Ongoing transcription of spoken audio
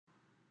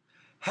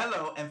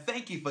Hello, and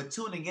thank you for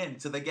tuning in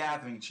to The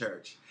Gathering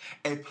Church,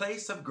 a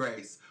place of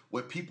grace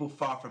where people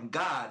far from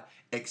God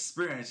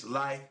experience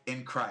life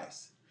in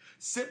Christ.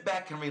 Sit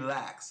back and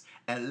relax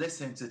and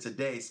listen to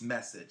today's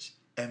message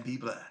and be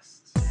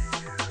blessed.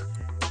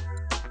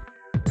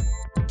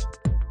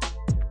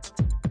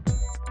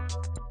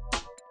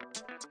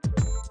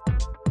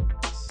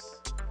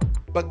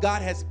 But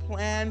God has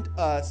planned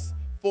us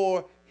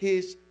for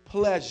his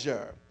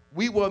pleasure.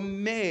 We were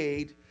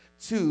made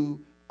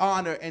to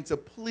honor and to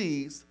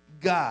please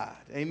God.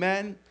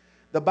 Amen.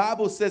 The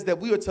Bible says that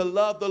we are to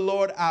love the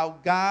Lord our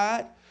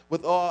God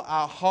with all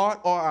our heart,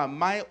 all our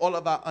might, all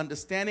of our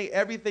understanding,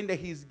 everything that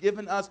he's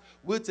given us.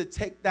 We're to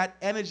take that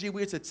energy,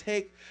 we're to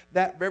take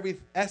that very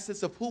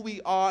essence of who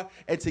we are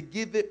and to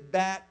give it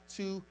back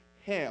to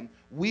him.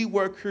 We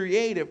were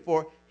created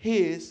for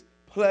his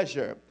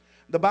pleasure.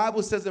 The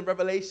Bible says in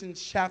Revelation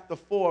chapter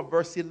 4,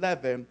 verse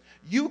 11,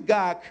 you,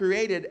 God,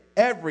 created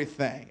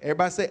everything.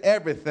 Everybody say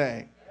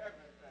everything.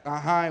 If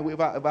I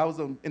was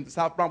in the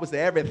South Bronx, we'd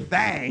say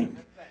everything.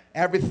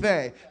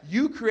 Everything.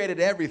 You created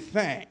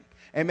everything.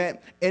 Amen.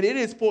 And it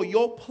is for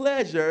your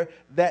pleasure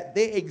that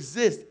they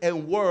exist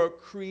and were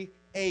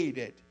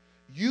created.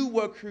 You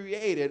were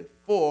created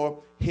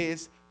for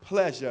his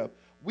pleasure.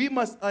 We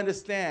must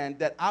understand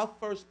that our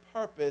first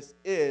purpose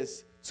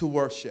is to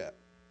worship.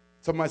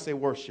 Somebody say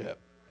worship.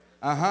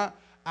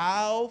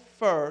 Our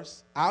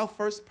first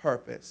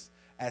purpose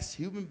as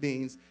human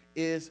beings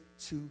is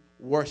to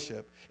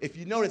worship. If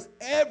you notice,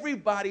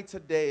 everybody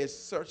today is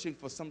searching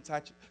for some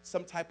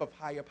type of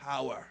higher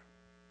power.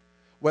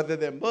 Whether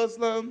they're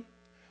Muslim,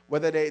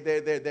 whether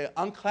they're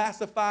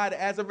unclassified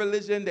as a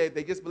religion,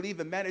 they just believe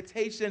in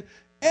meditation.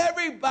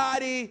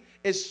 Everybody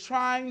is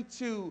trying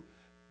to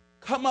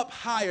come up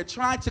higher,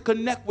 trying to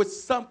connect with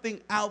something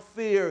out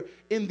there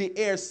in the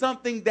air,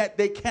 something that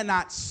they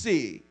cannot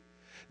see.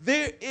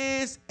 There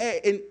is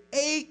an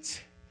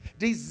innate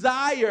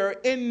desire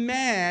in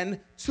man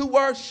to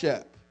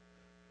worship.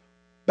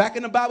 Back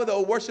in the Bible, they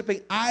were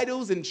worshiping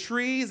idols and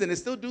trees, and they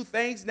still do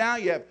things now.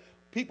 You have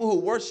people who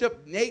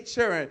worship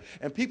nature,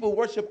 and people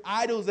worship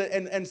idols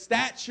and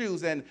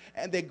statues, and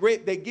they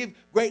give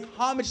great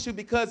homage to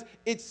because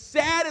it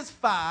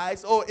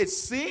satisfies, or it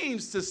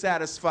seems to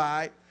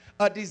satisfy,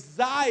 a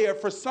desire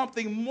for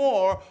something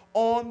more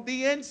on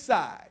the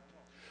inside.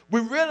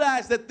 We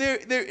realize that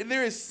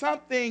there is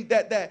something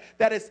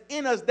that is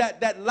in us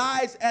that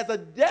lies as a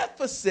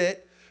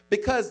deficit,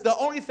 because the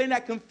only thing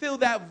that can fill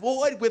that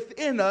void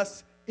within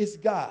us is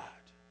God.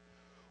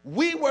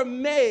 We were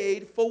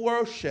made for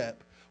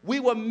worship. We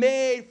were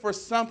made for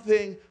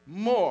something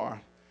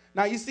more.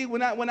 Now, you see,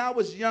 when I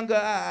was younger,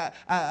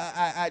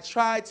 I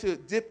tried to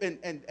dip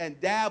and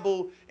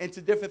dabble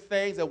into different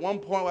things. At one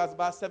point, when I was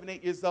about 7,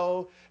 8 years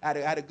old, I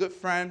had a good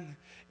friend.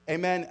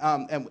 Amen.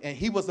 And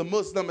he was a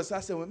Muslim, and so I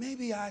said, well,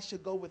 maybe I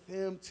should go with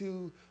him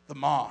to the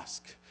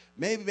mosque.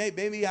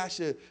 Maybe I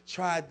should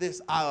try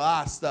this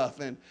Allah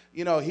stuff. And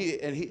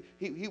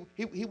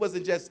he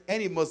wasn't just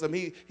any Muslim.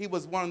 He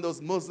was one of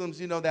those Muslims,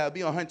 that would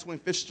be on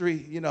 125th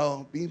Street,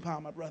 bean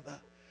palm, my brother,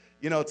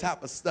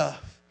 type of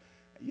stuff.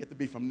 You have to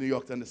be from New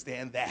York to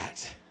understand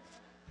that.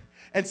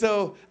 And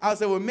so I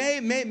said, well,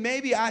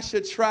 maybe I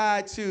should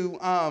try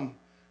to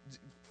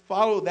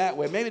follow that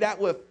way. Maybe that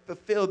would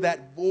fulfill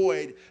that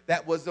void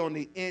that was on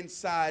the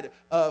inside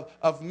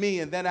of me.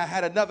 And then I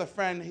had another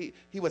friend,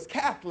 he was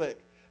Catholic.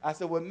 I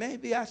said, well,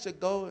 maybe I should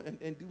go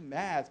and do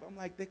Mass. But I'm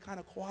like, they're kind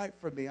of quiet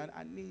for me. I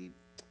need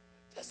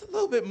just a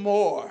little bit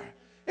more.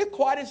 If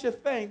quiet is your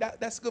thing,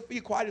 that's good for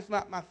you. Quiet is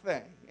not my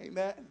thing.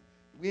 Amen?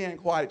 We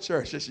ain't quiet at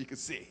church, as you can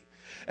see.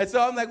 And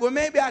so I'm like, well,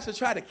 maybe I should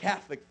try the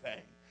Catholic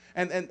thing.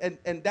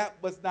 And that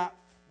was not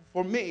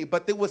for me.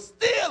 But there was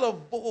still a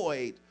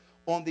void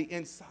on the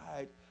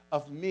inside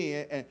of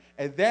me.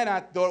 And then I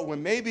thought, well,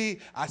 maybe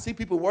I see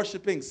people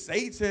worshiping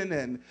Satan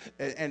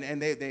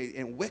and they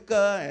in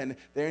Wicca, and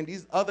they're in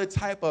these other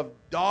type of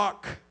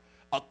dark,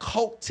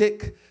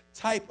 occultic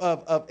type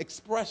of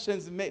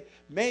expressions.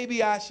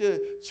 Maybe I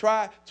should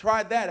try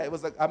that.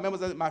 I remember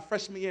it was my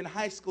freshman year in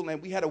high school,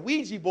 and we had a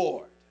Ouija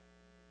board.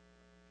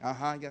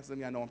 Yes, some of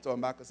y'all know what I'm talking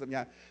about, because some of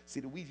y'all see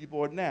the Ouija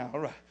board now.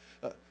 All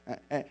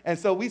right. And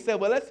so we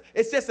said, well,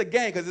 it's just a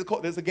game, because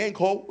there's a game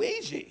called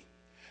Ouija.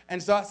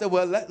 And so I said,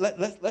 well,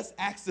 let's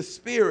ask the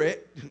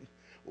spirit,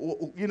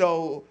 when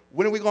are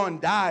we going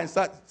to die, and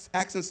start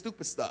asking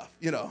stupid stuff,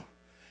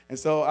 And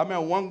so I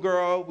remember one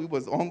girl, we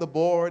was on the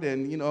board,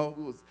 and, we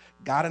was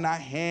got in our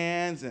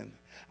hands and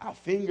our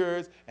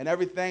fingers and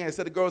everything. And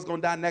said the girl was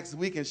going to die next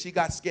week, and she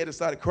got scared and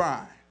started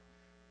crying.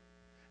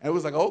 And it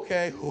was like,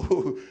 okay,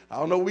 I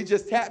don't know what we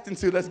just tapped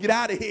into. Let's get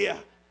out of here.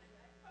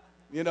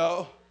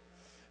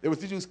 There was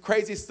to do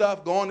crazy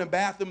stuff, go in the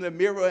bathroom, in the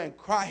mirror, and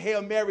cry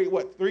Hail Mary,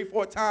 3,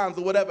 4 times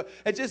or whatever,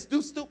 and just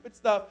do stupid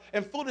stuff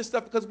and foolish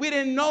stuff because we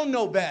didn't know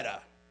no better.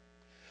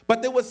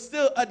 But there was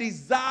still a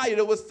desire,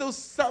 there was still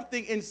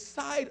something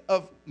inside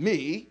of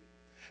me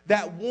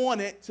that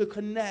wanted to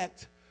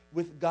connect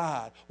with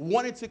God,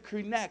 wanted to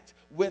connect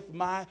with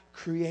my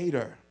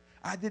Creator.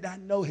 I did not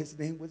know his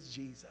name was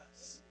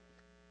Jesus.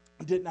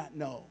 I did not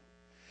know.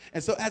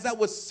 And so as I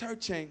was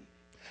searching,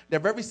 the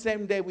very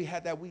same day we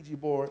had that Ouija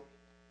board,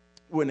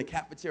 we were in the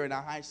cafeteria in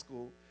our high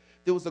school,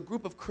 there was a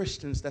group of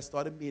Christians that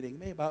started meeting,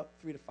 maybe about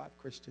 3 to 5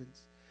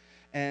 Christians.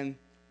 And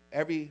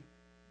every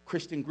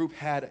Christian group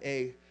had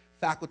a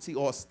faculty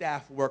or a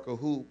staff worker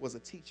who was a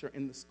teacher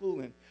in the school.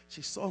 And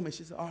she saw me,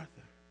 she said, Arthur.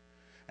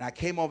 And I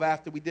came over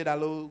after we did our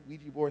little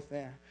Ouija board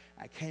thing.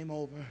 I came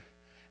over,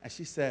 and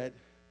she said,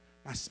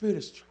 my spirit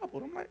is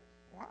troubled. I'm like,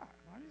 why?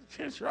 Why are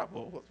you in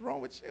trouble? What's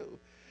wrong with you?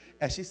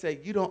 And she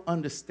said, you don't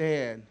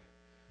understand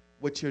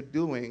what you're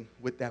doing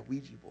with that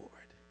Ouija board.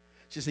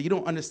 She said, you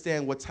don't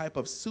understand what type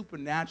of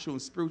supernatural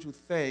and spiritual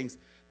things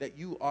that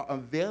you are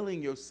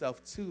availing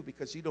yourself to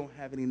because you don't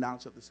have any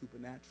knowledge of the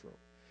supernatural.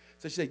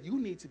 So she said, you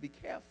need to be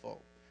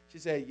careful. She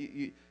said,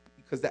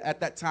 because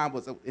at that time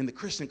was in the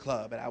Christian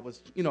club, and I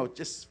was,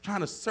 just trying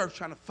to search,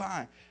 trying to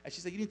find. And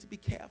she said, you need to be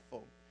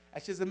careful.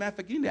 And she said, as a matter of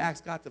fact, you need to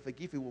ask God to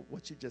forgive you for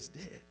what you just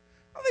did.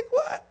 I'm like,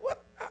 what?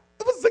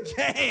 It was a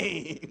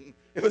game.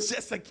 It was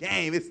just a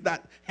game. It's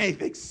not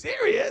anything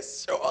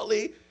serious,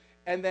 surely.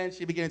 And then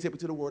she began to take me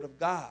to the Word of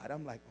God.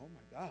 I'm like, oh,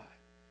 my God.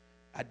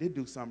 I did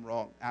do something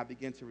wrong. I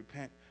began to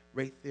repent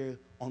right there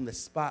on the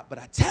spot. But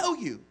I tell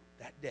you,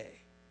 that day,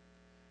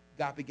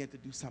 God began to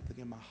do something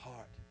in my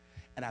heart.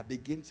 And I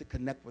began to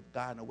connect with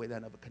God in a way that I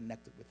never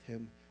connected with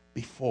him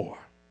before.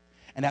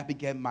 And that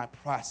began my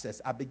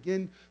process. I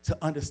began to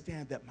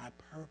understand that my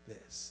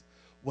purpose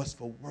was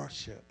for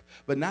worship,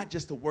 but not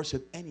just to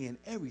worship any and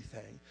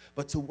everything,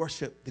 but to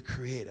worship the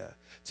Creator,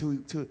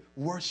 to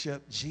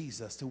worship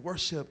Jesus, to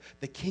worship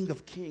the King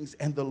of Kings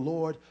and the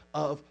Lord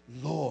of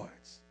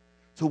Lords,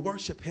 to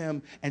worship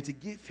him and to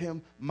give him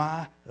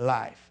my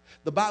life.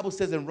 The Bible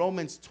says in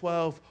Romans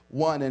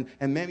 12:1,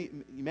 and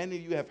many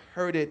of you have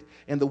heard it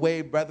in the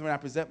way, brethren, I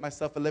present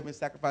myself a living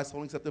sacrifice,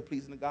 holy, acceptable,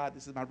 pleasing to God.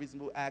 This is my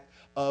reasonable act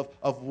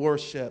of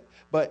worship.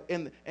 But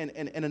in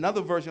another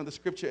version of the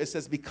scripture, it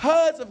says,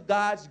 because of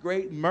God's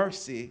great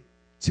mercy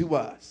to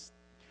us,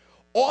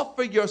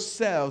 offer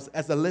yourselves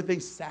as a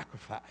living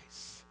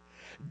sacrifice,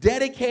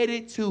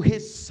 dedicated to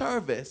his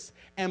service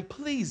and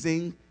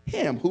pleasing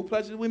him. Who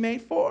pleasure we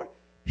made for?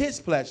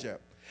 His pleasure.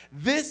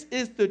 This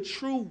is the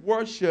true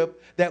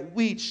worship that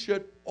we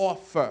should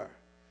offer.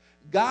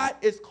 God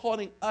is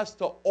calling us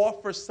to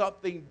offer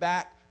something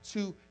back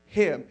to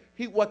him.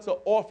 He wants to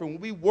offer. When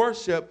we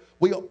worship,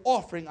 we are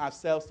offering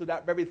ourselves to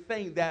that very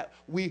thing that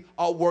we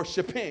are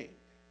worshiping.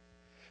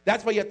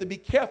 That's why you have to be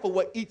careful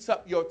what eats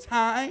up your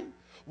time,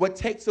 what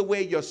takes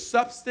away your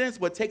substance,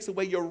 what takes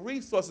away your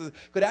resources.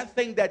 Because that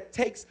thing that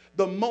takes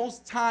the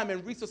most time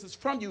and resources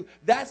from you,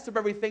 that's the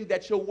very thing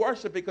that you'll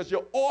worship, because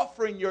you're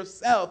offering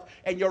yourself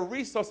and your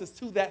resources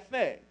to that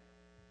thing.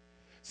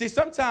 See,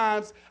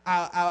 sometimes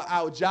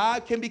our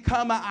job can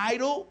become an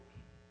idol.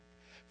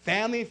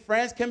 Family and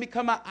friends can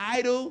become an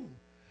idol.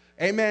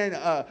 Amen.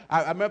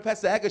 I remember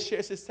Pastor Edgar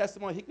shares his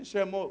testimony. He can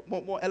share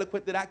more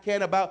eloquent than I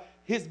can about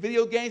his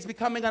video games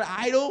becoming an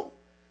idol.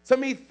 So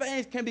many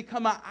things can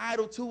become an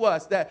idol to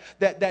us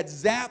that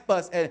zap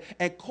us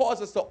and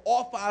cause us to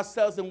offer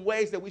ourselves in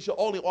ways that we should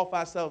only offer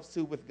ourselves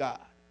to with God.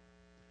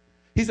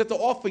 He said to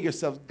offer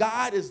yourselves.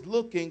 God is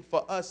looking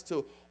for us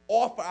to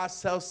offer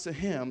ourselves to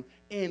him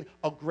in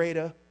a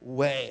greater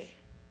way.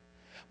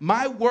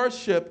 My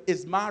worship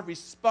is my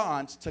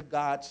response to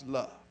God's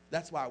love.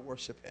 That's why I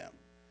worship him.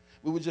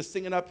 We were just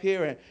singing up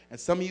here, and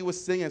some of you were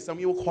singing, some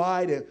of you were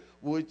quiet, and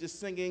we were just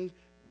singing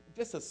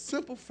just a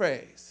simple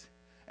phrase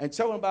and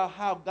telling about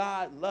how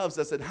God loves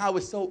us and how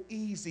it's so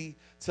easy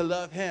to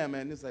love him.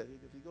 And it's like,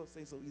 if you go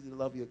say so easy to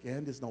love you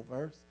again, there's no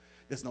verse,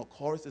 there's no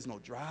chorus, there's no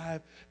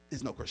drive,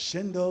 there's no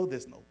crescendo,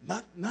 there's no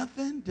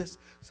nothing, just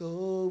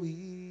so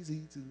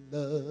easy to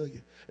love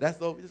you. That's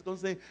all we're just going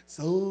to sing,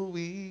 so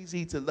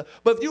easy to love.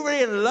 But if you were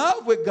in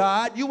love with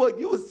God, you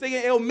would sing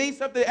it. It'll mean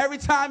something every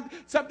time,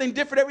 something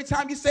different every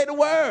time you say the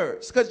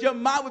words, because your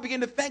mind would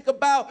begin to think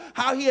about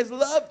how he has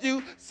loved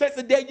you since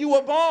the day you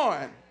were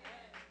born.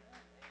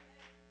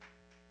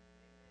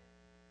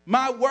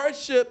 My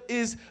worship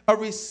is a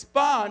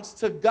response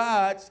to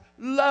God's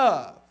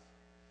love.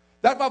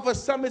 That's why for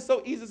some it's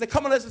so easy to say,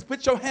 come on, let's just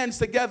put your hands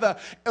together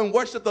and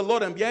worship the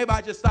Lord. And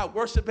everybody just start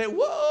worshiping.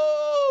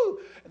 Whoa!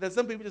 And then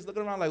some people just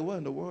looking around like, what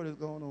in the world is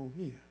going on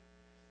here?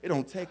 It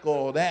don't take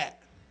all that.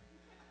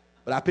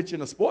 But I picture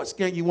in a sports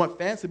game, you want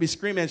fans to be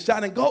screaming and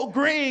shouting, go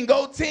green,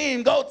 go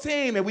team, go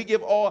team. And we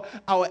give all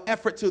our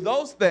effort to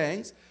those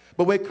things.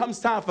 But when it comes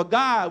time for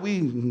God,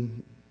 we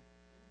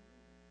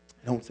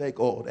don't take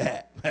all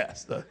that,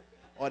 Pastor.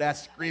 All that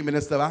screaming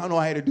and stuff. I don't know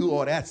how to do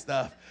all that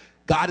stuff.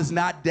 God is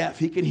not deaf.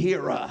 He can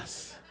hear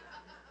us.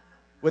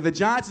 Well, the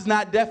Giants is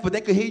not deaf, but they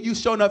can hear you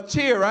show enough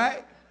cheer,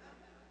 right?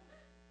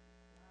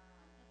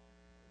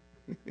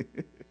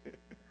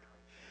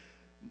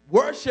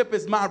 Worship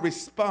is my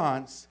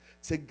response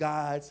to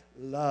God's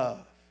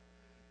love.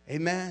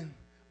 Amen.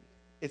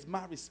 It's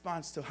my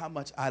response to how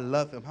much I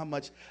love him, how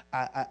much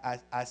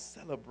I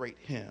celebrate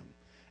him.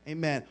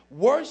 Amen.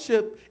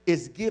 Worship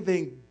is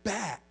giving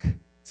back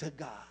to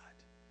God.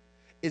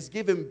 It's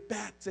giving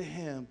back to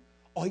him.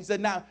 Oh, he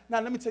said, now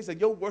let me tell you something.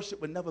 Your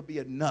worship will never be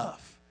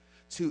enough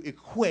to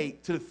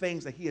equate to the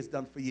things that he has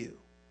done for you.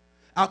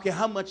 I don't care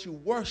how much you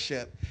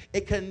worship,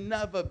 it can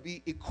never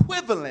be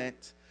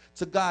equivalent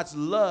to God's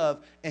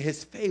love and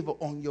his favor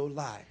on your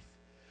life.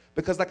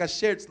 Because like I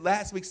shared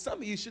last week, some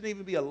of you shouldn't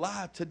even be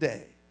alive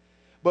today.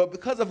 But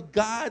because of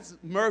God's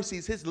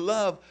mercies, his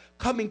love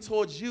coming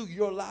towards you,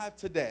 you're alive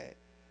today.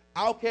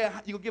 I don't care,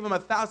 you can give him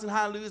 1,000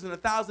 hallelujahs in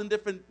 1,000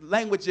 different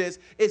languages,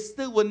 it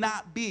still will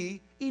not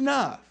be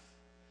enough.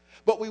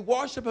 But we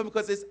worship him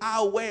because it's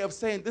our way of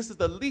saying, this is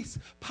the least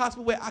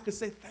possible way I could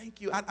say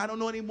thank you. I don't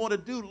know any more to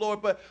do,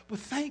 Lord, but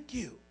thank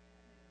you.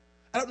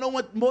 I don't know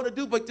what more to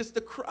do but just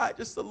to cry,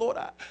 just the Lord,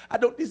 I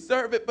don't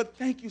deserve it, but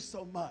thank you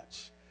so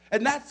much.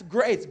 And that's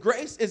grace.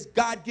 Grace is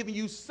God giving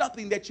you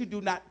something that you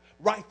do not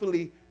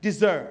rightfully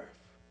deserve.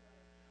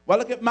 Well, I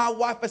look at my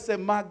wife, I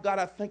said, my God,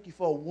 I thank you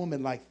for a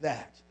woman like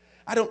that.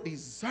 I don't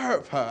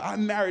deserve her.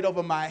 I'm married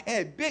over my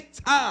head, big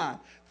time.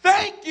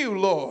 Thank you,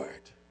 Lord.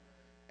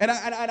 And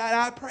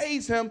I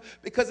praise him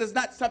because it's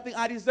not something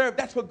I deserve.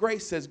 That's what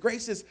grace is.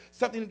 Grace is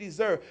something to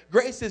deserve.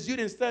 Grace is you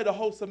didn't study the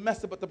whole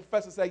semester, but the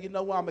professor said, you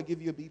know what, I'm going to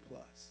give you a B+.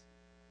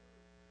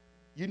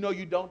 You know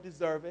you don't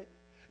deserve it.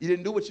 You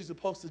didn't do what you're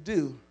supposed to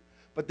do,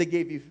 but they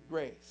gave you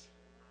grace.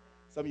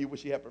 Some of you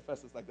wish you had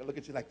professors like that. Look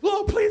at you like,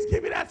 Lord, please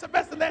give me that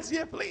semester next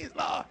year, please,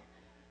 Lord.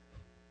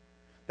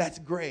 That's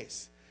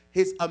grace.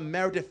 His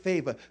unmerited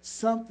favor,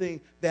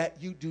 something that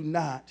you do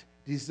not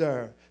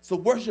deserve. So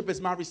worship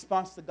is my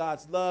response to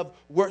God's love.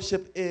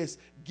 Worship is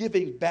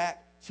giving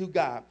back to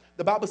God.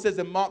 The Bible says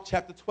in Mark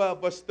chapter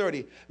 12, verse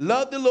 30,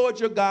 love the Lord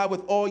your God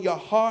with all your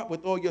heart,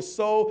 with all your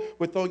soul,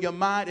 with all your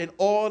mind, and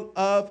all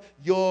of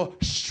your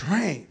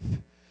strength.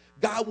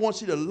 God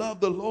wants you to love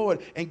the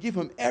Lord and give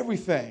him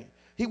everything.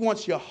 He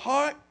wants your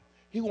heart.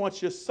 He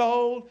wants your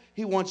soul.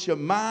 He wants your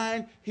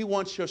mind. He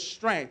wants your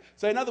strength.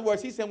 So in other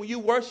words, he's saying, when you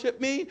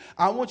worship me,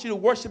 I want you to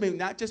worship me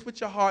not just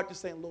with your heart,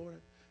 just saying,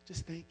 Lord,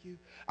 just thank you.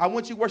 I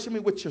want you to worship me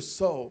with your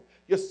soul.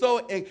 Your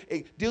soul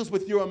it deals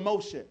with your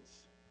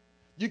emotions.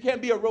 You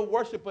can't be a real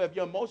worshiper if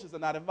your emotions are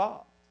not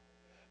involved.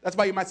 That's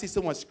why you might see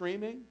someone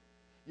screaming.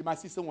 You might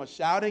see someone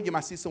shouting. You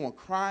might see someone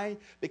crying,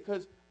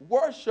 because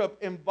worship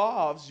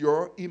involves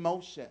your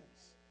emotions.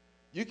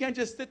 You can't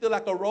just sit there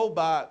like a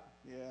robot.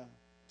 Yeah,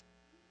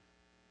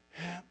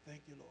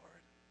 thank you, Lord.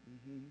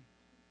 Mm-hmm.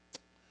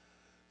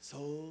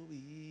 So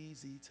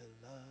easy to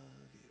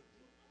love you.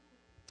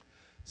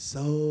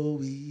 So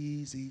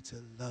easy to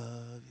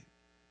love you.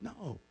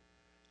 No,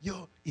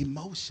 your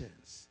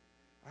emotions.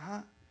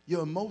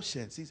 Your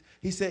emotions.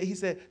 He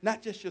said,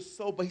 not just your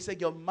soul, but he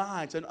said your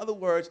mind. So in other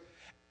words,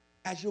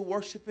 as you're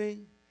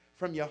worshiping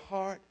from your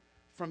heart,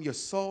 from your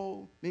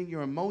soul, meaning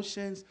your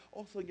emotions,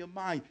 also your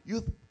mind,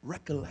 you're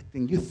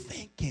recollecting, you're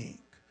thinking.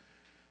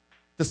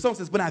 The song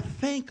says, when I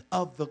think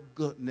of the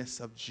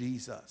goodness of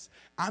Jesus,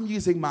 I'm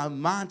using my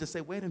mind to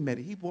say, wait a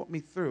minute, he brought me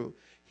through.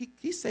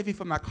 He saved me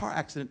from my car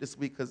accident this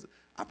week, because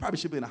I probably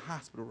should be in a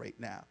hospital right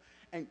now.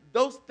 And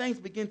those things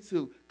begin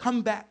to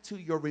come back to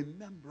your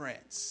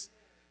remembrance.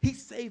 He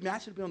saved me. I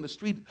should be on the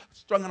street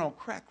strung out on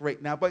crack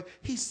right now, but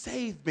he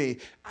saved me.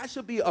 I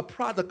should be a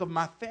product of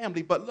my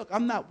family, but look,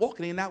 I'm not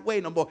walking in that way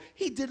no more.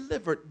 He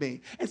delivered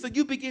me. And so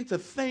you begin to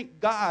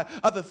thank God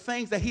of the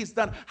things that he's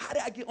done. How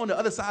did I get on the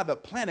other side of the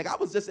planet? I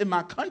was just in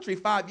my country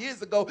 5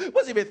 years ago.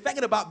 Wasn't even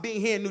thinking about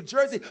being here in New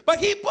Jersey, but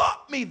he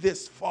brought me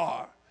this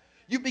far.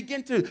 You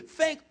begin to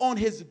think on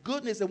his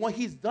goodness and what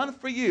he's done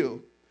for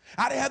you.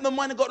 I didn't have no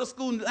money to go to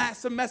school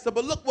last semester,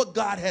 but look what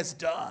God has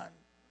done.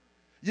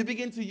 You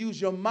begin to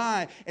use your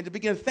mind and to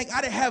begin to think,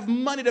 I didn't have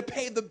money to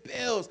pay the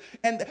bills.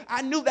 And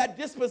I knew that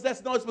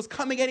dispossessed noise was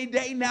coming any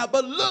day now,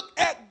 but look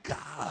at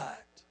God.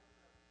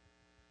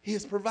 He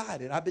has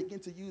provided. I begin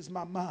to use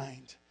my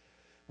mind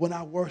when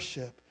I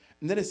worship.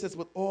 And then it says,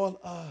 with all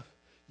of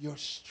your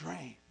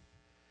strength,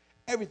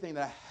 everything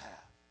that I have,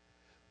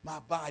 my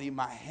body,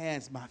 my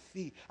hands, my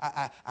feet,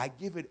 I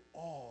give it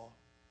all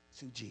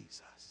to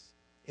Jesus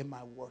in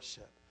my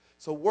worship.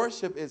 So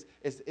worship is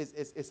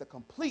a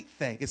complete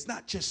thing. It's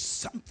not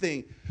just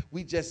something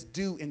we just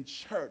do in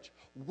church.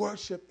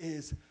 Worship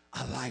is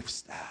a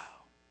lifestyle.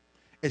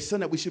 It's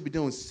something that we should be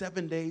doing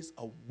 7 days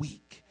a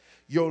week.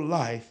 Your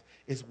life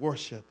is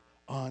worship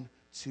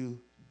unto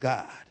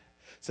God.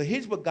 So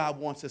here's what God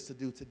wants us to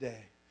do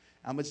today.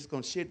 I'm just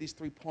going to share these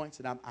 3 points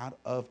and I'm out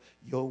of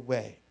your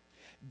way.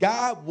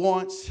 God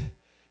wants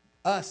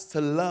us to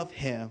love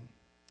him.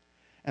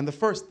 And the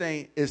first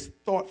thing is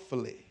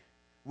thoughtfully.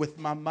 With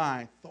my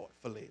mind,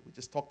 thoughtfully. We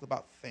just talked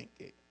about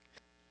thinking.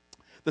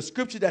 The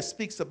scripture that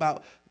speaks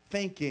about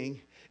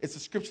thinking is the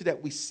scripture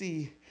that we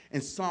see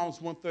in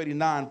Psalms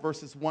 139,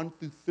 verses 1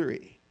 through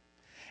 3.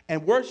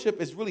 And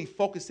worship is really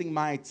focusing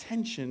my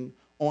attention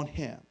on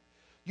him.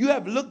 You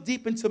have looked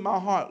deep into my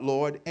heart,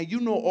 Lord, and you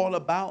know all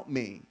about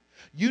me.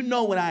 You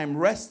know when I am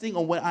resting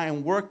or when I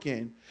am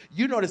working.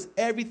 You notice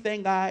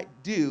everything I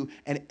do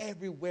and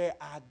everywhere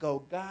I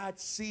go. God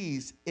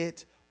sees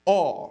it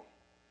all.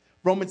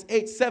 Romans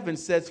 8:7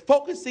 says,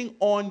 focusing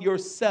on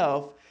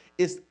yourself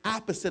is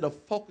opposite of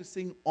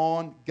focusing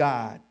on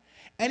God.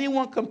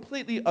 Anyone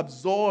completely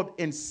absorbed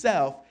in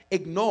self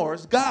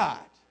ignores God.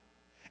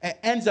 and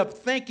ends up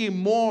thinking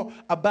more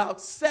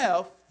about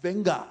self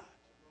than God.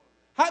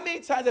 How many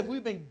times have we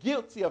been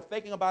guilty of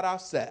thinking about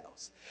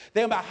ourselves?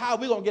 Thinking about how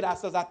we're going to get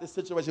ourselves out of this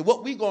situation.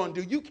 What we going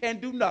to do? You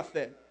can't do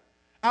nothing.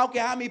 I don't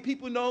care how many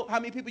people how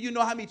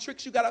many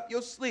tricks you got up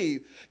your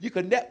sleeve. You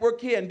can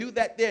network here and do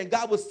that there, and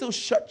God will still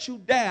shut you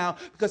down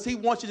because he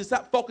wants you to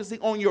stop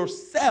focusing on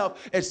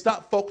yourself and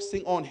stop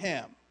focusing on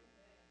him.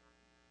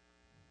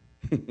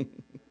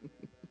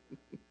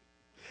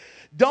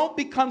 Don't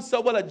become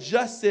so well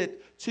adjusted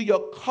to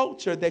your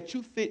culture that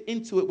you fit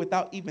into it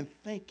without even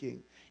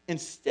thinking.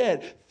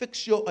 Instead,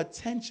 fix your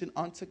attention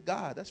onto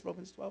God. That's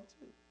Romans 12:2.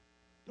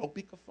 Don't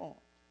be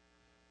conformed.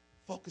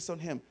 Focus on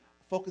him.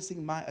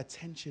 Focusing my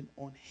attention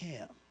on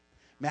him.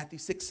 Matthew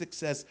 6:6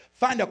 says,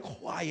 find a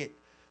quiet,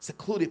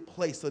 secluded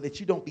place so that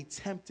you don't be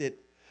tempted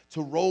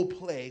to role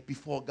play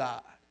before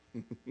God.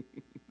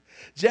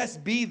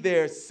 Just be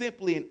there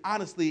simply and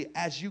honestly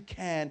as you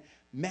can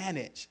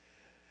manage.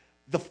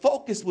 The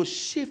focus will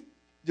shift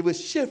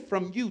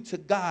from you to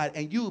God,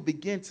 and you will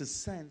begin to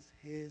sense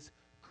his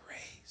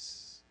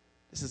grace.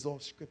 This is all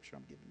scripture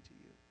I'm giving to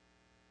you.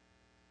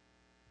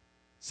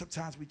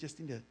 Sometimes we just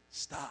need to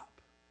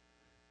stop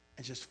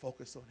and just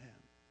focus on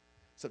him.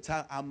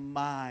 Sometimes our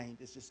mind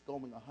is just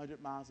going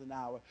 100 miles an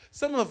hour.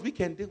 Some of us, we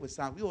can't deal with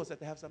sound. We always have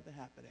to have something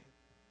happening.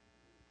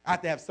 I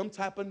have to have some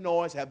type of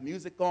noise, have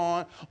music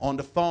on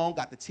the phone,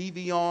 got the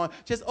TV on.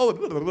 Just,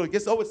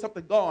 gets always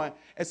something going.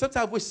 And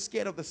sometimes we're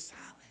scared of the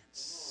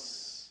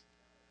silence.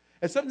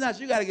 And sometimes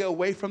you got to get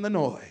away from the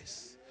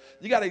noise.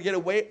 You got to get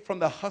away from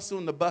the hustle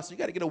and the bustle. You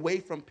got to get away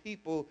from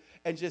people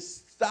and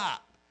just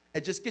stop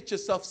and just get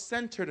yourself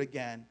centered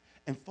again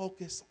and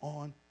focus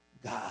on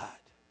God.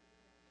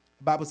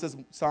 The Bible says,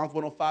 Psalms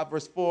 105,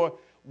 verse 4,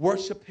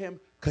 worship him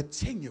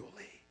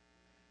continually.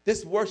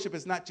 This worship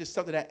is not just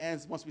something that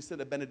ends once we say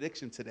the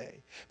benediction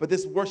today, but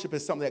this worship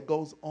is something that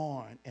goes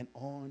on and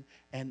on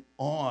and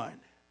on.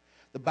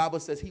 The Bible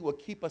says he will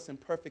keep us in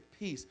perfect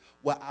peace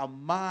while our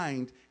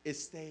mind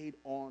is stayed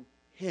on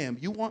him.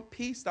 You want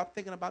peace? Stop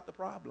thinking about the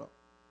problem.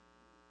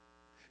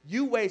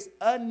 You waste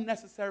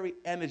unnecessary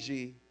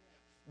energy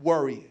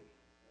worrying.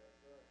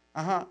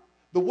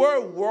 The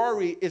word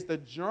worry is the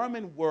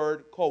German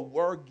word called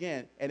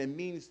würgen, and it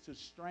means to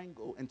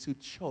strangle and to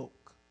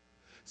choke.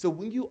 So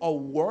when you are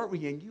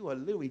worrying, you are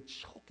literally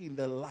choking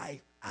the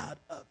life out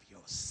of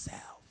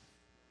yourself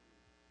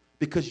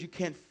because you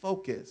can't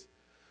focus.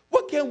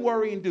 What can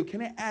worrying do?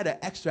 Can it add an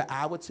extra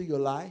hour to your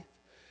life?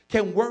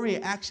 Can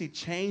worrying actually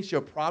change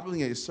your problem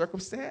and your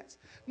circumstance?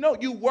 No,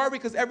 you worry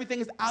because everything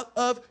is out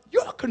of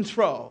your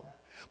control.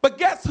 But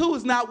guess who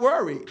is not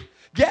worried?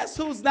 Guess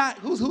who's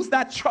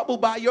not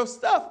troubled by your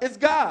stuff? It's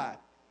God.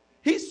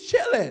 He's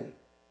chilling.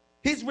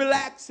 He's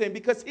relaxing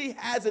because he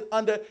has it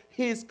under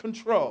his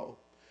control.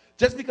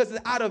 Just because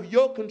it's out of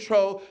your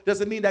control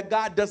doesn't mean that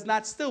God does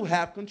not still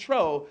have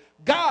control.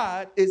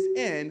 God is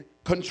in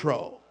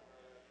control.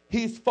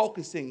 He's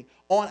focusing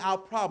on our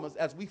problems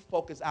as we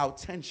focus our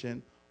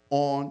attention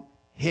on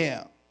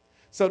him.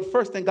 So the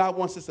first thing, God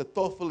wants us to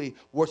thoughtfully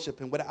worship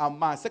him with our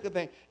mind. Second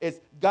thing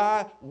is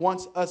God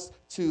wants us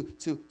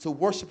to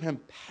worship him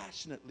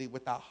passionately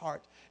with our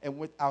heart and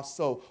with our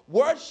soul.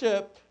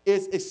 Worship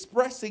is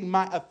expressing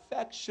my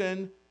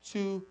affection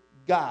to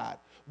God.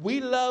 We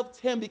loved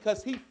him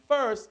because he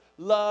first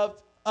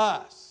loved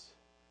us.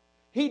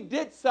 He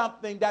did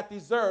something that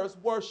deserves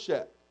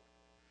worship.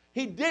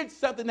 He did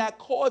something that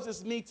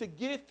causes me to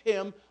give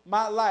him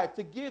my life,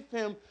 to give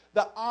him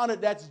the honor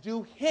that's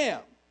due him.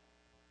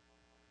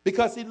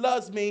 Because he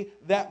loves me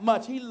that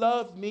much. He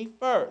loved me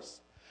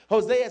first.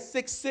 Hosea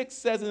 6:6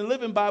 says in the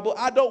Living Bible,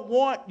 I don't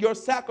want your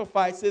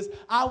sacrifices,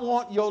 I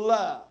want your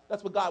love.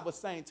 That's what God was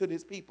saying to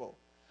his people.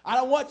 I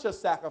don't want your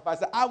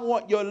sacrifices, I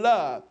want your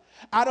love.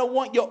 I don't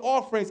want your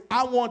offerings,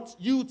 I want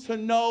you to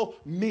know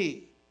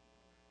me.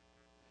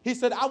 He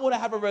said, I want to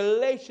have a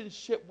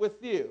relationship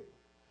with you.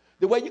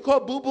 The way you call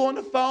boo-boo on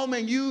the phone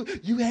and you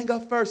hang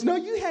up first. No,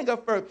 you hang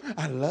up first.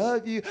 I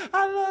love you.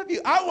 I love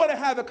you. I want to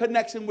have a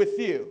connection with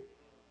you.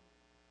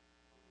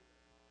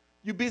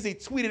 You busy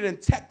tweeting and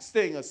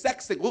texting or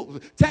sexting. Ooh,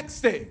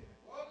 texting.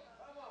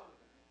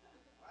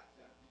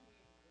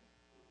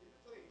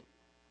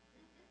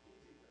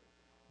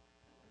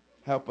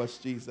 Help us,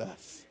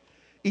 Jesus.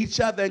 Each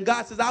other. And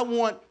God says, I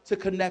want to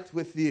connect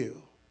with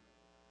you.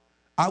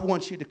 I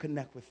want you to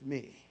connect with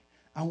me.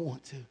 I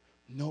want to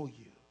know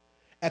you.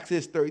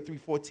 Exodus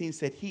 33:14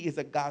 said he is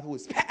a God who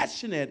is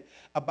passionate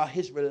about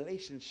his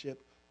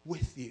relationship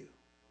with you.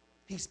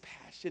 He's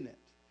passionate.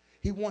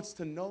 He wants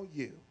to know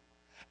you.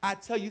 I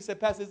tell you,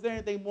 said, Pastor, is there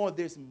anything more?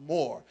 There's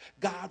more.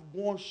 God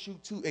wants you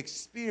to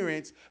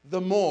experience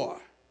the more.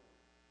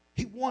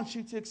 He wants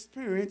you to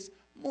experience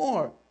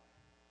more.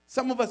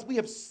 Some of us, we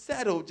have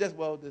settled just,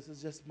 well, this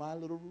is just my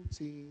little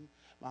routine.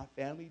 My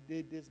family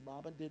did this,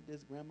 Mama did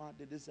this, Grandma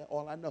did this, that's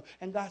all I know.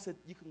 And God said,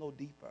 you can go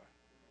deeper.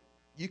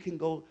 You can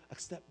go a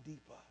step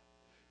deeper.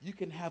 You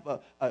can have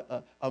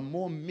a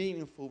more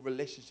meaningful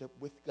relationship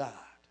with God,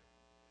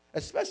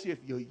 especially if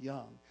you're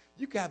young.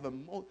 You can have a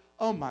more,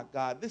 oh my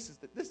God, this is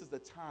the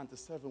time to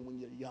serve him when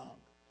you're young.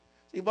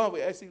 See,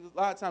 Vaughn, see, a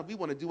lot of times we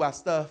want to do our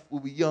stuff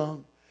when we're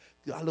young,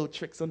 do our little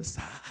tricks on the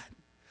side.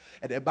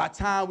 And then by the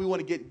time we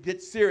want to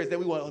get serious, then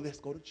we want, oh, let's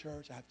go to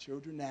church. I have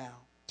children now.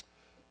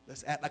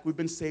 Let's act like we've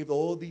been saved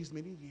all these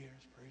many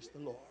years. Praise the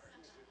Lord.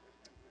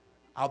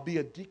 I'll be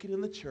a deacon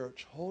in the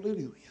church.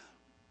 Hallelujah.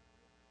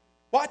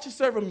 Why don't you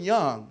serve them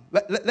young?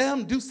 Let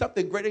them do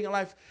something great in your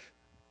life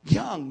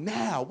young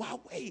now. Why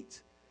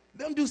wait?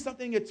 Let them do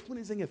something in your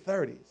 20s and your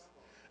 30s.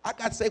 I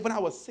got saved when I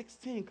was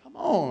 16. Come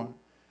on.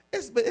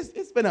 It's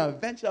been an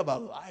adventure of a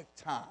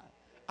lifetime.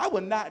 I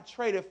would not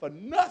trade it for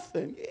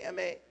nothing. You hear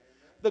me?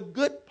 The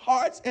good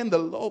parts and the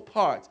low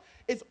parts.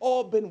 It's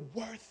all been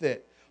worth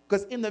it.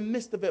 Because in the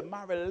midst of it,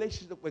 my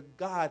relationship with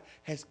God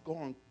has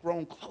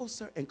grown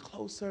closer and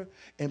closer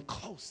and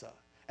closer.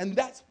 And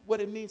that's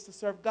what it means to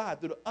serve God.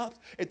 Through the ups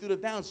and through the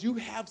downs, you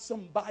have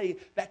somebody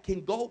that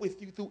can go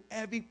with you through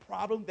every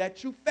problem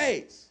that you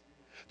face.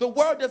 The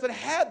world doesn't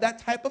have that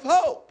type of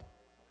hope.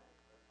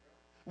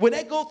 When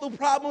they go through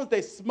problems,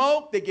 they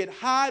smoke, they get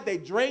high, they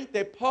drink,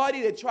 they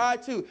party, they try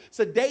to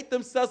sedate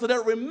themselves so they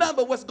don't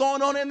remember what's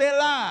going on in their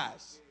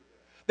lives.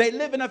 They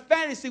live in a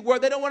fantasy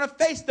world. They don't want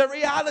to face the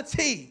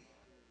reality.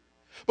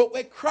 But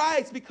with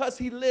Christ, because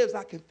he lives,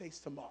 I can face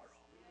tomorrow.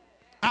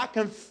 I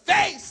can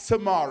face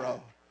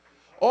tomorrow.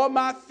 All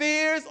my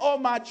fears, all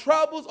my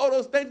troubles, all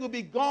those things will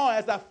be gone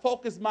as I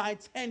focus my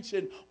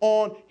attention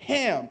on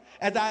him.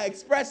 As I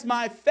express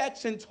my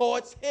affection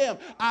towards him,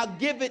 I'll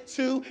give it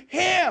to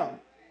him.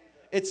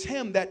 It's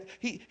him that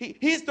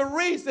he's the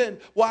reason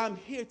why I'm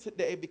here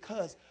today,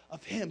 because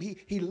of him.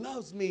 He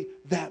loves me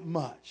that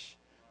much.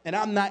 And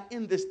I'm not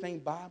in this thing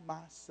by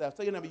myself.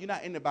 Tell your neighbor, you're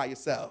not in it by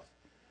yourself.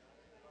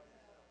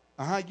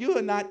 You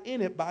are not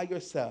in it by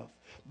yourself.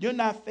 You're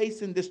not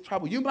facing this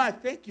trouble. You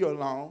might think you're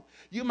alone.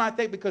 You might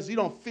think because you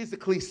don't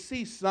physically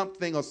see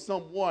something or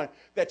someone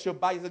that you're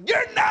by yourself.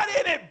 You're not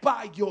in it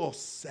by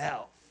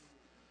yourself.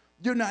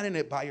 You're not in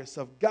it by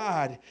yourself.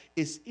 God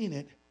is in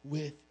it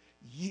with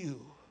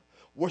you.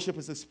 Worship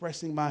is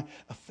expressing my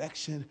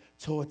affection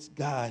towards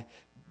God.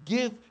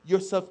 Give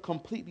yourself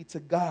completely to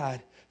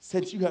God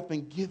since you have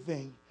been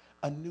given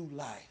a new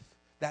life.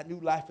 That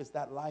new life is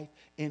that life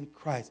in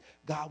Christ.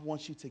 God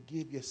wants you to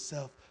give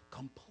yourself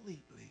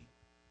completely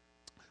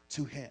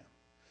to him.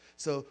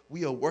 So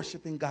we are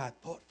worshiping God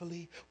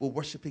thoughtfully. We're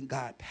worshiping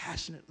God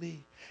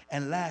passionately.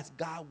 And last,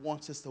 God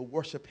wants us to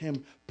worship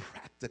him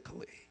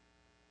practically.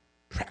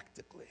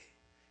 Practically.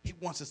 He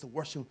wants us to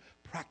worship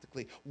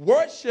practically.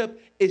 Worship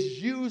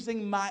is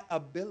using my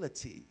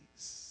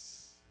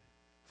abilities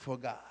for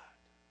God.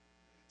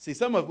 See,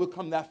 some of us will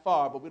come that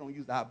far, but we don't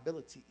use our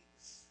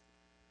abilities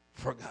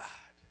for God.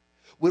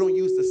 We don't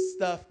use the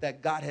stuff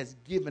that God has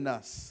given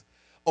us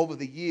over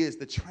the years,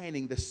 the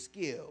training, the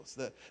skills,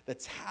 the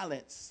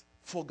talents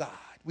for God.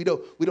 We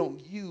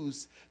don't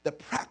use the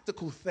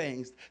practical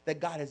things that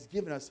God has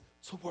given us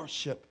to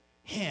worship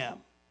him.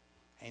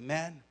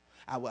 Amen.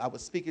 I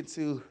was speaking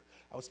to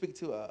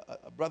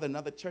a brother in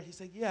another church. He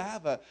said, yeah,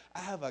 I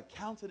have an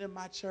accountant in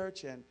my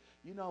church, and,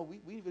 you know,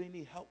 we really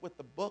need help with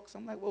the books.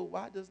 I'm like, well,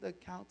 why does the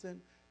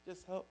accountant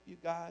just help you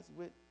guys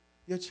with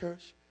your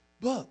church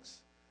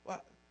books? Why?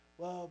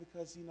 Well,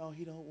 because, you know,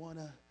 she don't want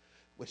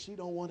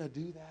to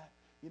do that,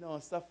 you know,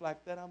 and stuff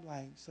like that. I'm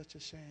like, such a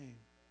shame.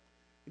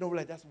 You know,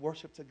 really, that's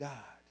worship to God.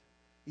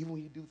 Even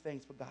when you do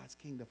things for God's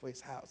kingdom, for his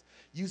house,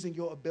 using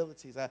your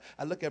abilities.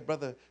 I look at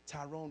Brother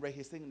Tyrone right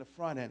here singing in the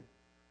front, and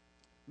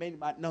maybe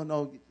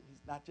no, he's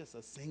not just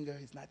a singer.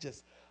 He's not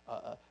just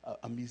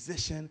a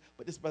musician,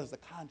 but this brother's a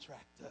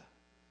contractor.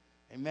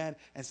 Amen.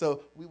 And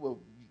so we were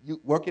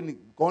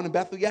going to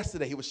Bethel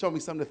yesterday. He was showing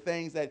me some of the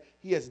things that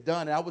he has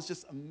done. And I was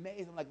just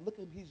amazed. I'm like, look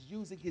at him. He's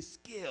using his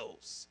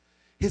skills,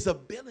 his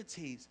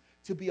abilities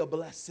to be a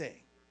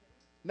blessing.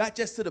 Not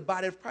just to the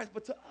body of Christ,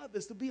 but to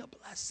others, to be a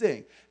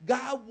blessing.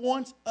 God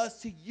wants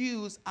us to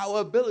use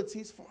our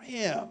abilities for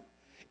him.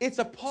 It's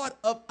a part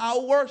of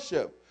our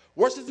worship.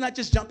 Worship is not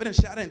just jumping and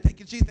shouting, thank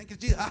you, Jesus, thank you,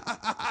 Jesus.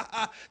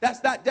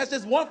 That's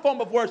just one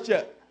form of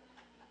worship.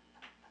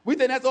 We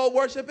think that's all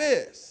worship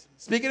is.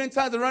 Speaking in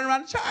tongues and running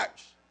around the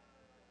church.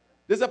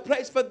 There's a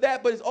place for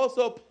that, but it's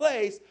also a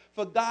place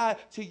for God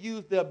to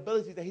use the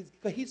abilities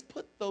that he's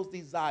put those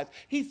desires.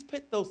 He's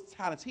put those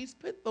talents. He's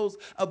put those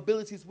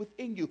abilities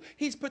within you.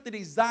 He's put the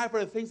desire for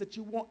the things that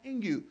you want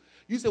in you.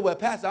 You say, well,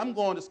 Pastor, I'm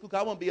going to school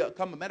because I want to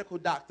become a medical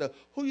doctor.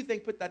 Who do you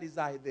think put that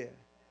desire there?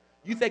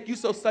 You think you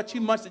so such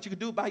much that you can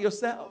do it by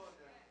yourself?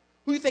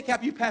 Who do you think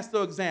help you pass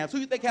those exams? Who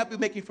do you think help you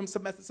make you from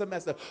semester to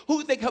semester? Who do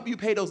you think help you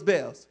pay those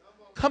bills?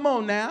 Come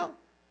on now.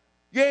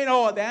 You ain't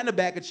all that in a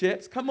bag of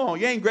chips. Come on.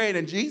 You ain't greater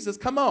than Jesus.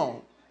 Come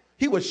on.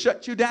 He will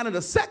shut you down in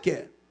a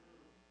second.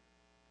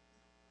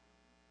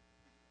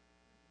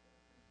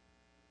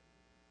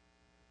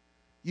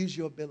 Use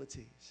your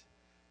abilities.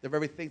 The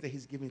very things that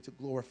he's giving to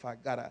glorify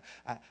God.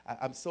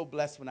 I'm so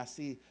blessed when I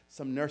see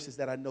some nurses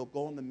that I know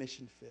go on the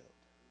mission field.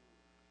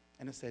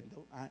 And I said,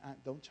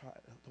 don't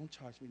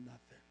charge me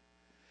nothing.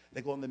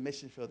 They go on the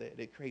mission field.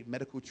 They create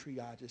medical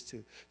triages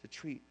to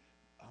treat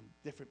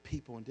different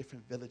people in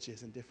different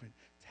villages and different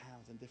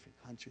towns and different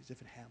countries,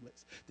 different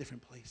hamlets,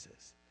 different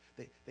places.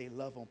 They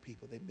love on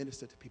people. They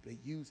minister to people. They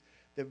use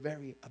their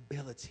very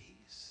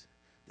abilities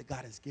that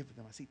God has given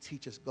them. I see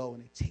teachers go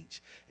and they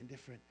teach in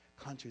different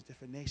countries,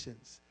 different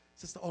nations.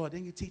 Sister Ola,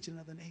 didn't you teach in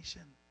another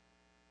nation?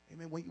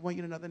 Amen. When you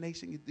in another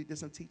nation, you did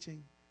some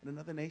teaching in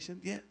another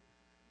nation? Yeah.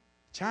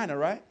 China,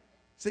 right?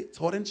 See,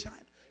 taught in China.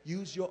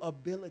 Use your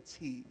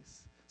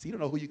abilities. See, you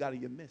don't know who you got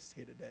in your midst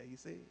here today, you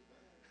see?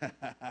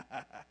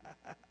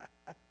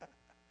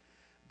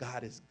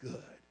 God is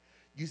good.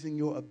 Using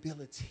your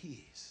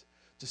abilities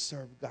to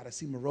serve God. I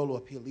see Marolo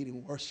up here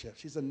leading worship.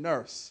 She's a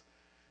nurse.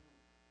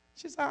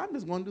 She's like, I'm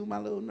just going to do my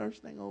little nurse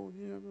thing over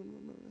here.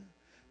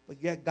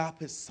 But yet God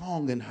put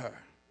song in her.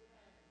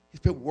 He's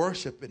put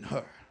worship in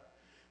her.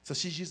 So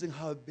she's using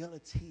her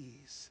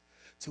abilities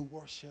to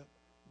worship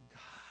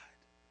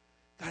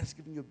God. God is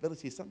giving you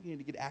abilities. Something you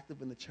need to get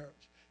active in the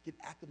church. Get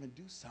active and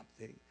do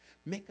something.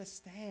 Make a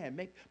stand.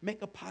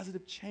 Make a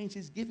positive change.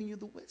 He's giving you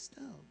the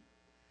wisdom.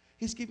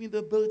 He's giving you the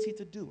ability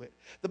to do it.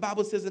 The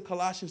Bible says in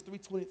Colossians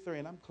 3:23,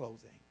 and I'm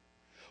closing,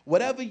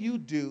 whatever you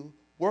do,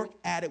 work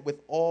at it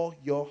with all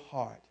your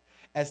heart,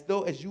 as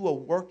though as you are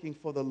working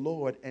for the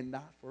Lord and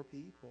not for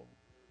people.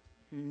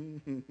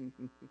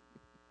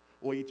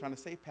 What are you trying to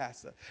say,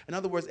 Pastor? In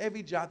other words,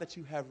 every job that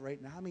you have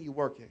right now, how many of you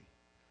working?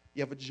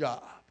 You have a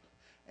job.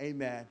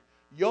 Amen.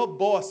 Your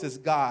boss is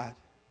God.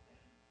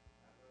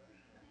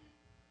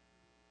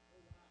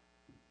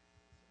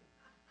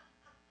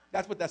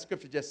 That's what that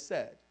scripture just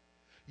said.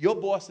 Your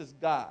boss is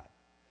God.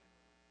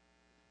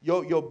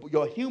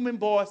 Your human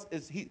boss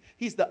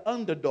he's the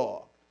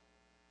underdog.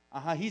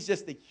 He's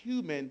just the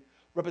human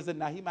represent.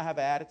 Now he might have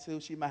an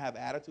attitude. She might have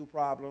an attitude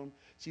problem.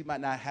 She might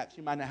not have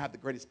the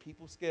greatest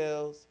people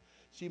skills.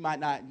 She might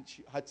not.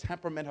 Her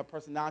temperament, her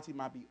personality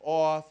might be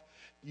off.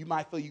 You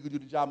might feel you could do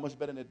the job much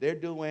better than they're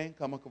doing.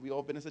 Come on, because we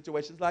all been in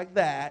situations like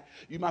that.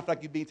 You might feel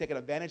like you're being taken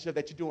advantage of,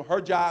 that you're doing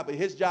her job and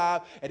his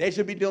job, and they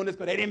should be doing this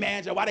because they didn't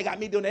manage it. Why they got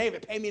me doing it? They didn't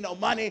even pay me no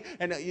money.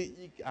 And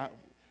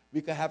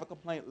we could have a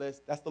complaint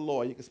list. That's the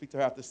law. You can speak to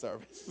her after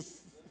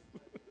service.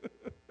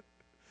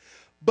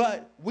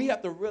 But we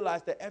have to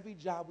realize that every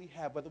job we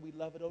have, whether we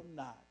love it or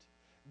not,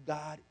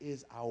 God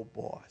is our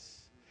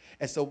boss.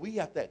 And so we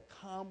have to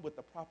come with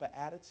the proper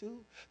attitude,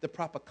 the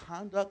proper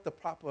conduct, the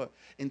proper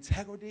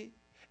integrity,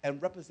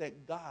 and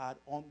represent God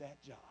on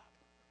that job.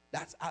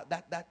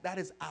 That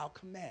is our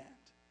command.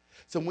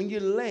 So when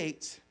you're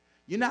late,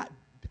 you're not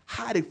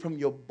hiding from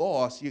your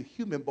boss, your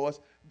human boss.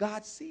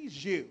 God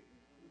sees you.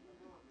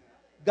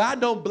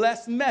 God don't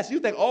bless mess. You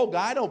think, oh,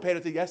 God don't pay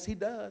attention. Yes, he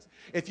does.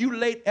 If you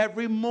late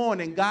every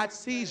morning, God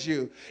sees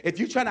you. If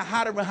you're trying to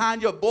hide it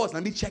behind your boss,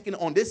 let me check in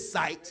on this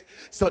site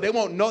so they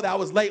won't know that I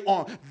was late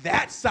on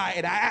that site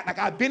and I act like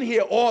I've been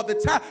here all the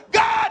time.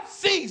 God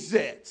sees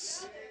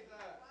it.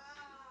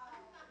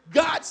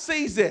 God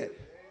sees it.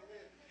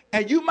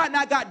 And you might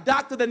not got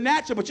doctor the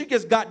natural, but you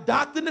just got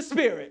doctor in the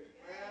spirit.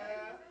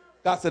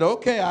 God said,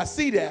 okay, I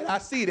see that.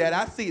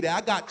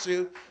 I got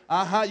you.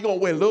 You're going to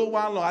wait a little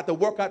while longer. I have to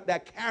work out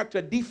that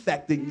character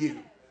defect in you.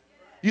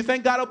 You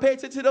think God will pay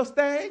attention to those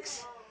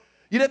things?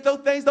 You think those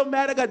things don't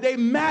matter? God, they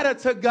matter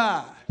to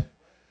God.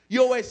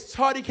 You always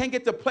tardy, can't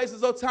get to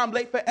places on time,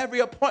 late for every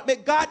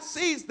appointment. God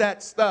sees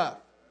that stuff.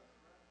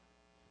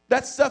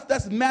 That stuff,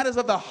 that's matters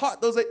of the heart.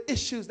 Those are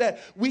issues that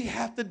we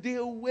have to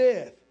deal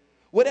with.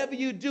 Whatever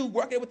you do,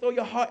 work it with all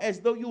your heart as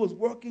though you was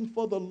working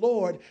for the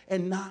Lord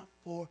and not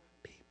for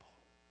people.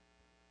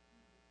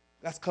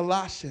 That's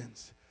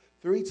Colossians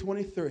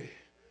 3:23.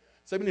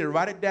 So you need to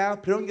write it down,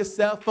 put it on your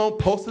cell phone,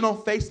 post it on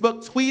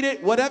Facebook, tweet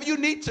it, whatever you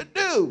need to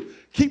do.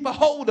 Keep a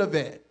hold of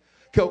it.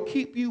 It'll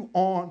keep you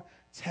on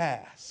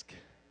task.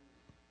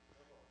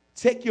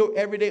 Take your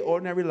everyday,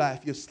 ordinary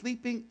life. You're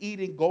sleeping,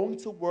 eating, going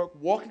to work,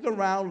 walking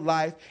around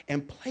life,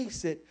 and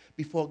place it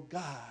before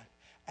God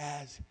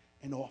as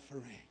an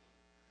offering.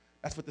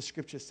 That's what the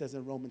scripture says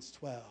in Romans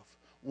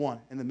 12:1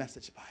 in the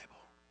Message Bible.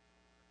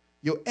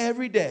 Your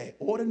everyday,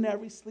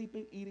 ordinary,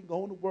 sleeping, eating,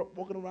 going to work,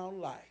 walking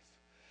around life,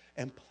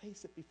 and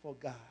place it before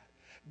God.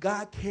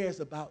 God cares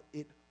about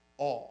it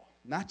all,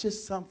 not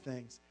just some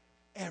things,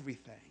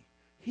 everything.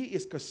 He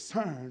is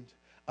concerned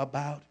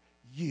about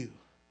you.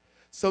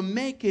 So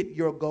make it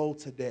your goal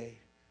today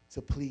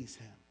to please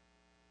him.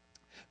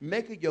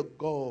 Make it your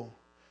goal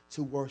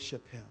to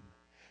worship him.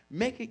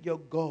 Make it your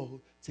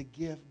goal to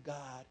give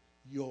God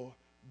your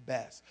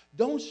best.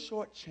 Don't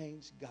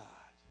shortchange God.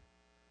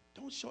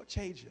 Don't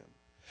shortchange him.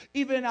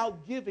 Even in our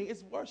giving,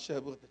 it's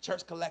worship. The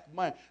church collect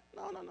money.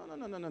 No.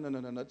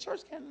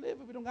 Church can't live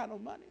if we don't got no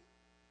money.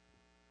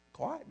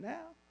 Quiet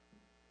now.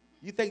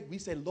 You think we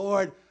say,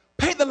 Lord,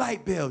 pay the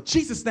light bill,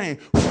 Jesus' name,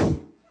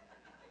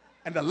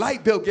 and the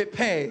light bill get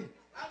paid.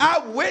 I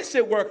wish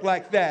it worked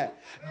like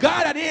that.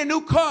 God, I need a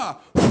new car.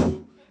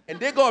 And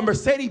there go a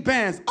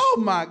Mercedes-Benz. Oh,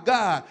 my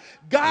God.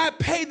 God,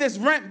 pay this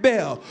rent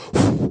bill.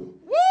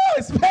 Woo,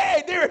 it's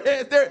paid. There it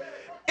is. There.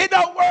 It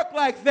don't work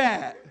like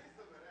that.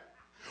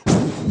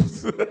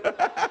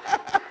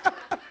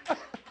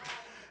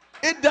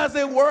 It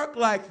doesn't work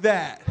like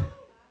that.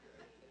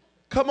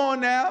 Come on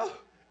now.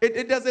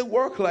 It doesn't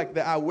work like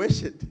that. I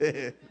wish it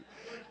did.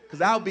 Because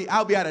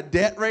I'll be out of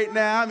debt right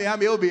now. I mean,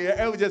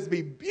 it would just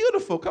be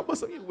beautiful. Come on,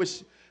 some of you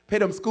wish pay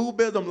them school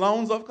bills, them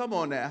loans off. Come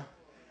on now.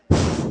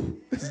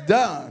 It's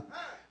done.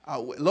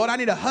 Lord, I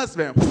need a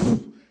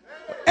husband.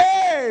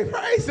 Hey,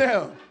 praise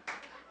him.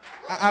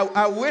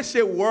 I wish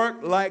it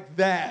worked like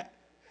that.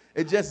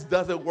 It just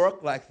doesn't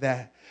work like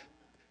that.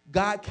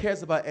 God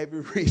cares about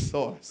every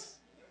resource.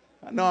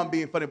 I know I'm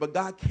being funny, but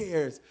God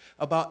cares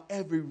about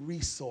every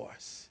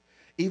resource,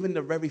 even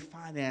the very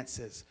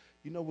finances.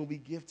 You know, when we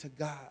give to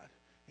God,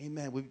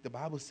 amen, the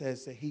Bible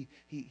says that he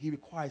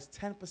requires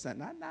 10%,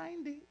 not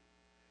 90%,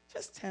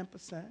 just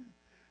 10%.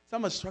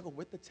 Some of us struggle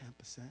with the 10%,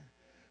 but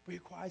he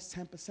requires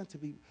 10% to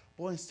be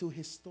brought into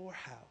his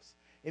storehouse.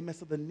 Amen,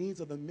 so the needs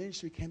of the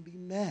ministry can be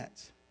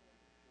met.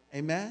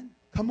 Amen?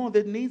 Come on,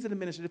 the needs of the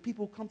ministry. The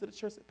people who come to the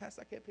church say,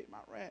 Pastor, I can't pay my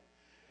rent.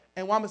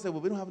 And Wamba said,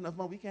 well, we don't have enough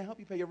money. We can't help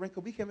you pay your rent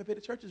because we can't even pay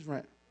the church's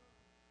rent.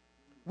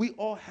 We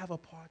all have a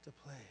part to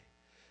play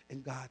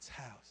in God's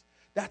house.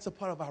 That's a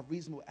part of our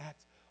reasonable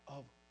act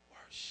of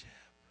worship.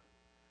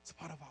 It's a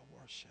part of our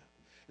worship.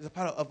 It's a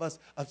part of us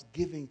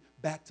giving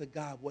back to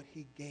God what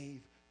he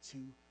gave to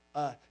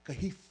us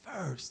because he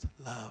first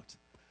loved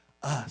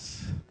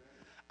us.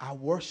 Our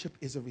worship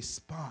is a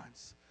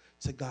response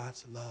to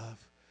God's love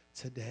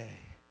today.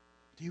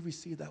 Do you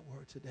receive that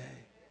word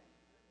today?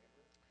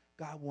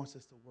 God wants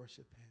us to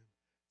worship him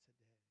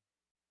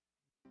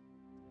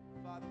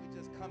today. Father, we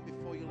just come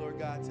before you, Lord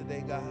God,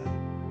 today, God.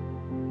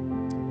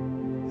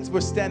 As we're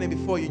standing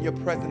before you in your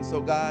presence,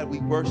 oh God, we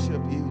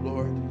worship you,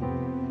 Lord.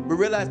 We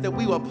realize that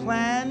we were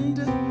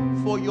planned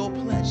for your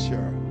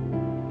pleasure.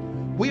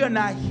 We are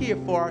not here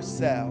for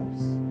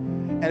ourselves.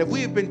 And if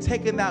we have been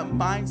taking that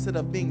mindset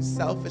of being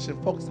selfish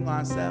and focusing on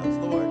ourselves,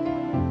 Lord,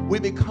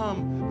 we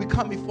come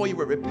before you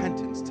with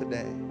repentance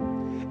today,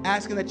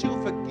 asking that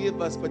you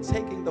forgive us for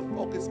taking the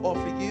focus off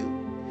of you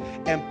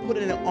and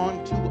putting it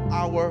onto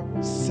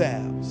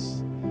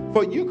ourselves.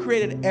 For you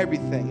created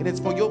everything, and it's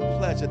for your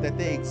pleasure that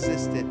they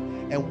existed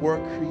and were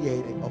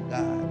created, oh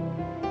God.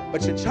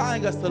 But you're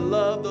challenging us to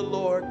love the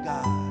Lord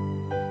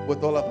God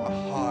with all of our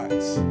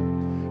hearts,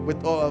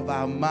 with all of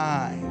our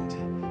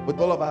mind, with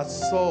all of our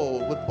soul,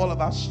 with all of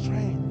our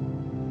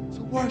strength,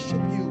 to worship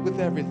you with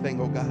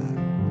everything, oh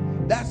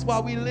God. That's why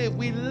we live.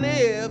 We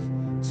live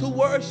to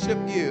worship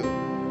you.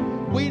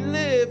 We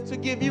live to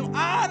give you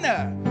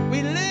honor.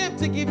 We live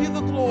to give you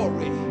the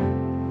glory.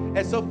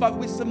 And so, Father,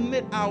 we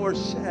submit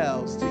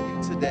ourselves to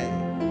you today.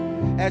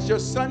 As your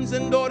sons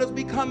and daughters,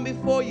 we come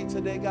before you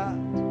today, God.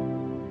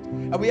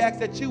 And we ask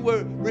that you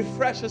would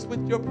refresh us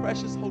with your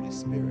precious Holy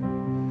Spirit.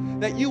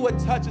 That you would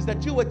touch us,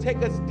 that you would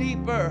take us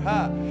deeper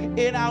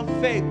in our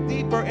faith,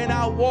 deeper in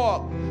our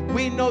walk.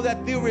 We know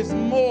that there is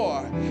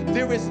more.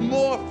 There is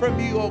more from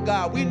you, oh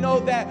God. We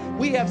know that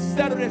we have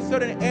settled in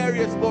certain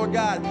areas, Lord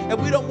God,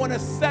 and we don't want to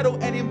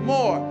settle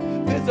anymore.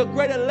 There's a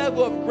greater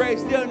level of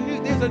grace.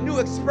 There's a new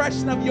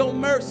expression of your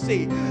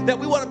mercy that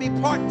we want to be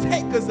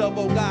partakers of,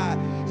 oh God.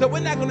 So we're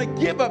not going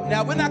to give up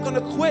now. We're not going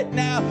to quit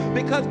now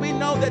because we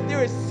know that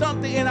there is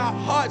something in our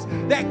hearts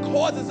that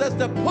causes us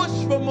to push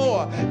for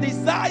more,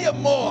 desire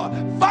more,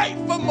 fight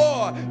for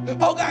more.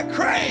 Oh God,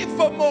 crave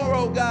for more,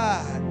 oh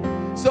God.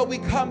 So we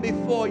come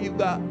before you,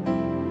 God,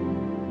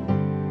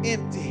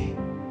 empty,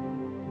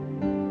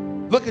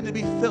 looking to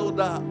be filled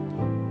up,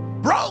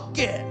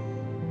 broken,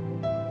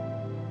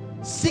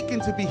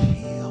 seeking to be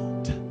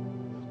healed,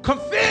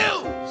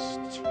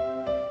 confused,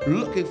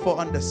 looking for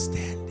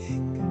understanding.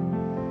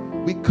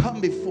 We come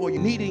before you,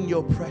 needing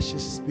your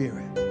precious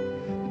Spirit,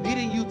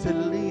 needing you to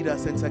lead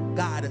us and to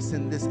guide us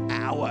in this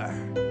hour.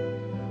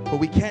 But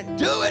we can't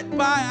do it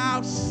by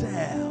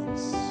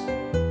ourselves,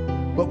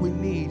 but we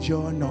need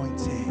your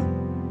anointing.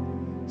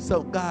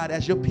 So God,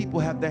 as your people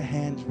have their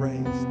hands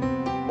raised,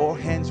 or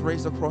hands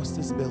raised across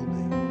this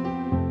building,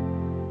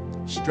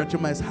 stretch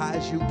them as high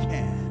as you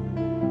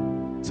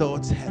can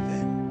towards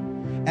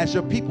heaven. As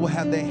your people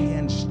have their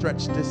hands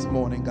stretched this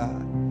morning,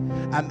 God,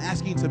 I'm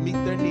asking you to meet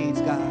their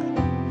needs, God.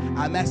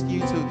 I'm asking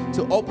you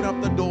to open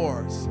up the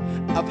doors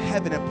of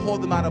heaven and pour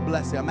them out a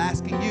blessing. I'm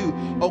asking you,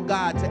 oh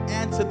God, to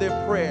answer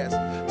their prayers,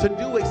 to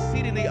do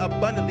exceedingly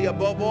abundantly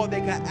above all they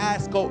can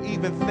ask or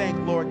even think,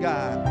 Lord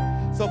God.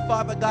 So,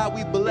 Father God,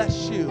 we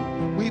bless you.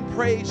 We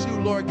praise you,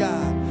 Lord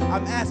God.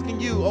 I'm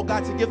asking you, oh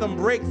God, to give them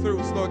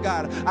breakthroughs, Lord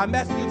God. I'm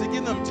asking you to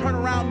give them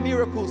turnaround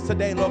miracles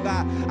today, Lord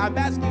God. I'm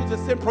asking you to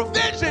send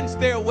provisions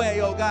their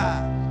way, oh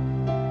God.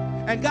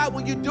 And God,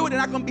 when you do it, they're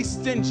not going to be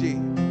stingy.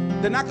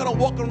 They're not going to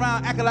walk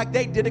around acting like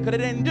they did it because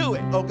they didn't do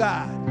it, oh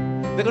God.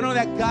 They're going to know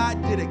that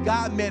God did it.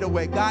 God made a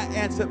way. God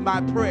answered my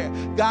prayer.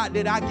 God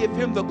did. I give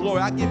him the glory.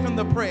 I give him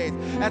the praise.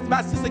 As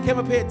my sister came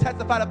up here and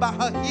testified about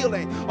her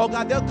healing, oh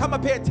God, they'll come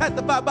up here and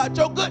testify about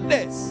your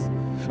goodness,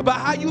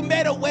 about how you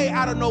made a way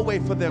out of no way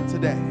for them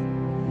today.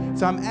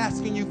 So I'm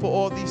asking you for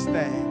all these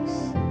things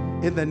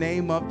in the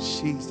name of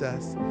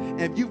Jesus.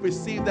 And if you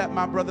receive that,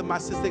 my brother, my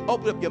sister,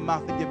 open up your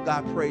mouth and give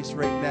God praise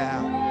right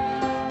now.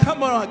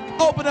 Come on,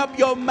 open up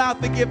your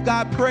mouth and give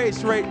God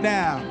praise right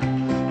now.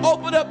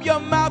 Open up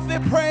your mouth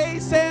and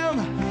praise him.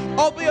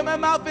 Open your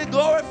mouth and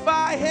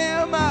glorify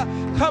him.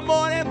 Come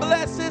on and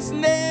bless his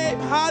name.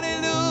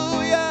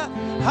 Hallelujah.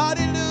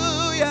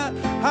 Hallelujah.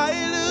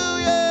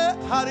 Hallelujah.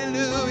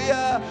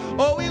 Hallelujah.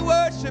 Oh, we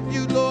worship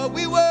you, Lord.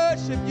 We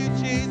worship you,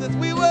 Jesus.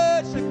 We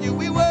worship you.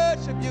 We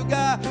worship you,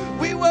 God.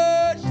 We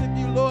worship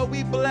you, Lord.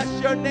 We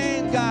bless your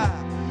name,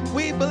 God.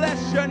 We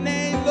bless your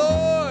name,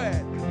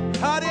 Lord.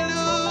 Hallelujah.